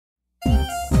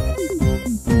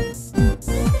Hey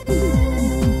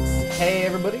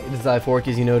everybody, it is iFork,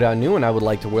 as you no doubt knew, and I would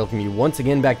like to welcome you once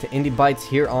again back to Indie Bytes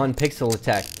here on Pixel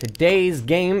Attack. Today's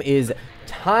game is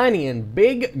Tiny and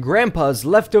Big Grandpa's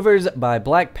Leftovers by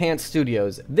Black Pants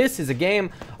Studios. This is a game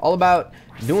all about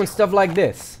doing stuff like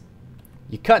this.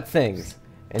 You cut things,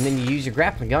 and then you use your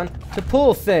grappling gun to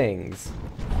pull things.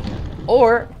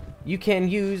 Or you can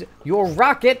use your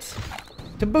rocket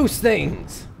to boost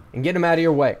things and get them out of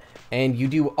your way. And you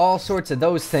do all sorts of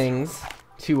those things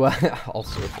to,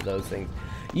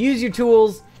 Use your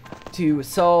tools to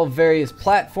solve various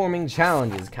platforming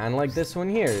challenges, kind of like this one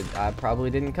here. I probably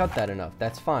didn't cut that enough.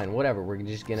 That's fine, whatever. We're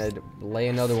just gonna lay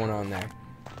another one on there.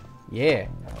 Yeah,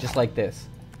 just like this.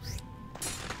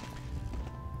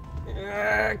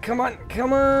 Come on,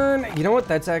 come on. You know what?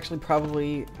 That's actually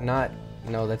probably not...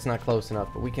 No, that's not close enough,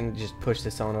 but we can just push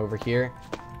this on over here.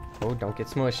 Oh, don't get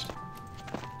smushed.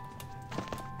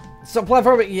 So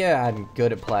platforming, yeah, I'm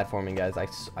good at platforming, guys.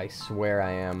 I swear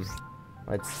I am.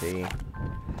 Let's see.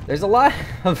 There's a lot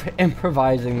of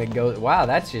improvising that goes... Wow,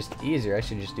 that's just easier. I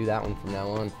should just do that one from now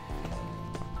on.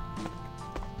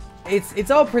 It's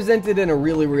all presented in a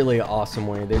really, really awesome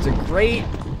way. There's a great...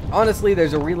 Honestly,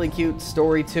 there's a really cute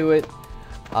story to it.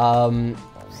 The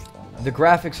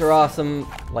graphics are awesome.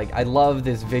 Like, I love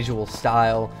this visual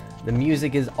style. The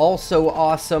music is also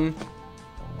awesome.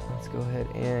 Let's go ahead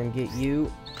and get you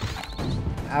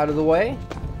out of the way.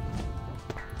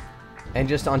 And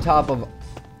just on top of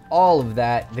all of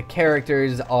that, the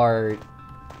characters are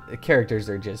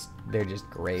just, they're just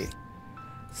great.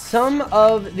 Some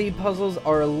of the puzzles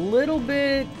are a little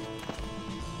bit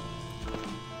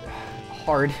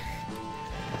hard.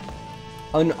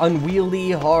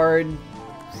 Unwieldy hard.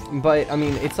 But, I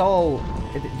mean, it's all...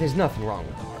 There's nothing wrong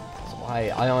with the hard puzzle.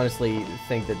 I honestly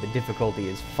think that the difficulty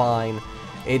is fine.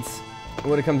 It's...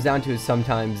 What it comes down to is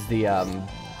sometimes the,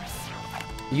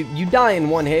 You die in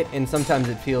one hit, and sometimes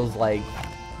it feels like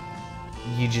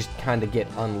you just kind of get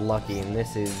unlucky, and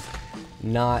this is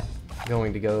not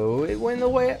going to go in the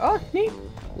way... Oh, neat!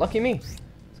 Lucky me.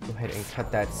 Let's go ahead and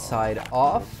cut that side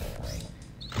off.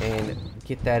 And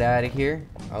get that out of here.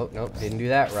 Oh, nope, didn't do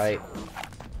that right.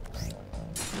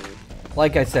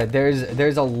 Like I said,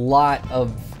 there's a lot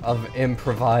of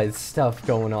improvised stuff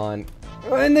going on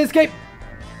in this game.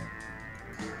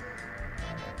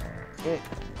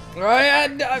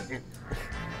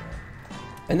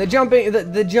 And the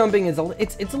jumping is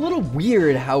it's a little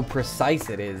weird how precise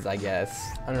it is, I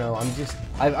guess. I don't know.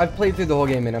 I've played through the whole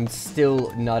game and I'm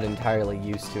still not entirely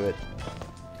used to it.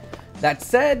 That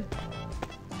said,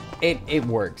 it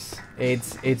works.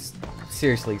 It's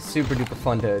seriously super duper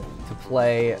fun to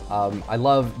play. I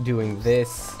love doing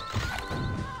this.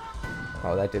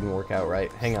 Oh, that didn't work out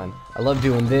right. Hang on. I love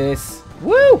doing this.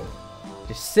 Woo!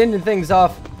 Just sending things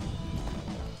off.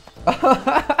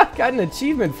 Got an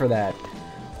achievement for that.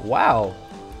 Wow.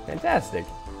 Fantastic.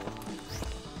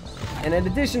 And in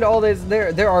addition to all this,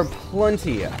 there are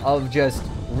plenty of just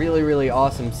really, really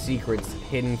awesome secrets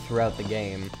hidden throughout the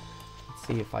game. Let's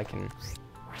see if I can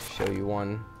show you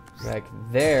one back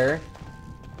there.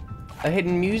 A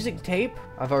hidden music tape.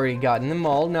 I've already gotten them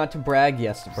all. Not to brag.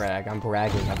 Yes, to brag. I'm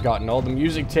bragging. I've gotten all the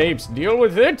music tapes. Deal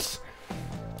with it.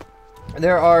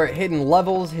 There are hidden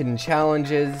levels, hidden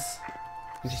challenges.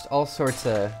 Just all sorts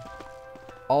of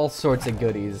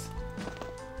goodies.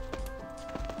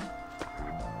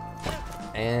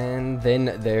 And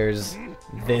then there's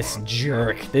this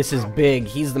jerk. This is Big.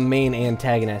 He's the main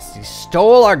antagonist. He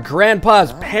stole our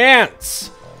grandpa's pants!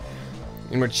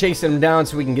 And we're chasing him down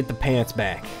so we can get the pants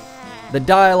back. The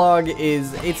dialogue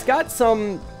is... It's got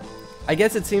some... I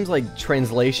guess it seems like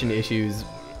translation issues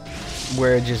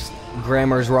where just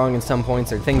grammar's wrong in some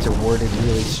points or things are worded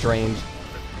really strange.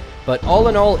 But all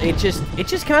in all, it just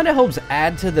kind of helps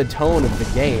add to the tone of the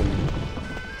game.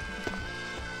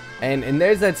 And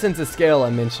there's that sense of scale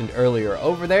I mentioned earlier.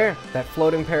 Over there, that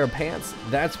floating pair of pants,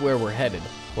 that's where we're headed.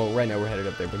 Well, right now we're headed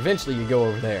up there, but eventually you go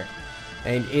over there.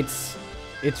 And it's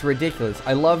ridiculous.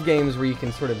 I love games where you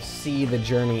can sort of see the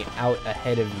journey out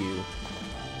ahead of you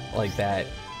like that.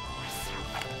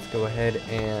 Let's go ahead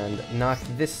and knock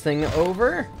this thing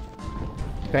over.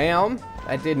 Bam.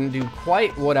 That didn't do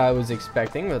quite what I was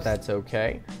expecting, but that's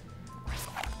okay.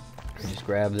 Just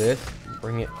grab this,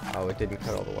 bring it... Oh, it didn't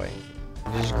cut all the way.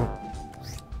 Just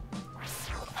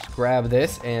grab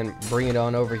this and bring it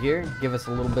on over here. Give us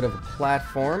a little bit of a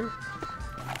platform.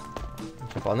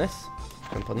 Jump on this.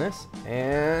 Jump on this.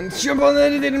 And jump on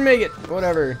that. It didn't make it.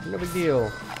 Whatever. No big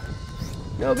deal.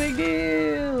 No big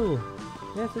deal.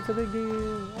 Yes, it's a big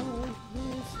deal. Oh,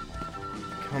 yes.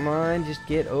 Come on, just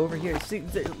get over here. See,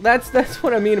 that's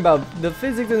what I mean about the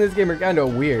physics in this game are kind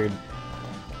of weird.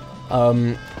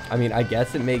 I mean, I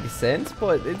guess it makes sense,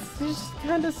 but it's just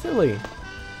kind of silly.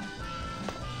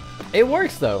 It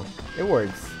works, though. It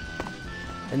works.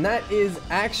 And that is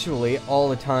actually all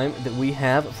the time that we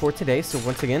have for today. So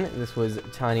once again, this was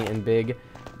Tiny and Big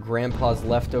Grandpa's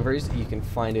Leftovers. You can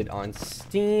find it on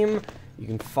Steam. You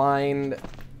can find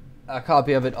a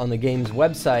copy of it on the game's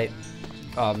website,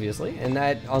 obviously. And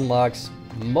that unlocks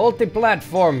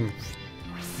multi-platform.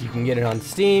 You can get it on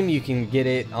Steam. You can get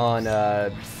it on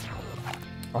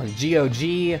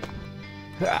GOG.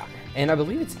 And I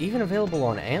believe it's even available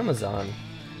on Amazon.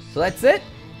 So that's it.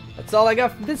 That's all I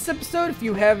got for this episode. If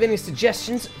you have any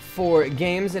suggestions for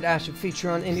games that I should feature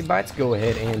on Indie Bytes, go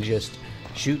ahead and just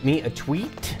shoot me a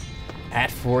tweet at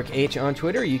ForkH on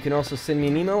Twitter. You can also send me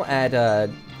an email at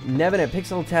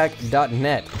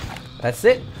nevin@pixelattack.net. That's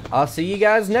it. I'll see you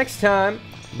guys next time.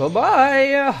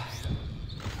 Bye-bye.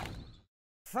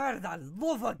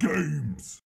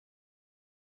 Games.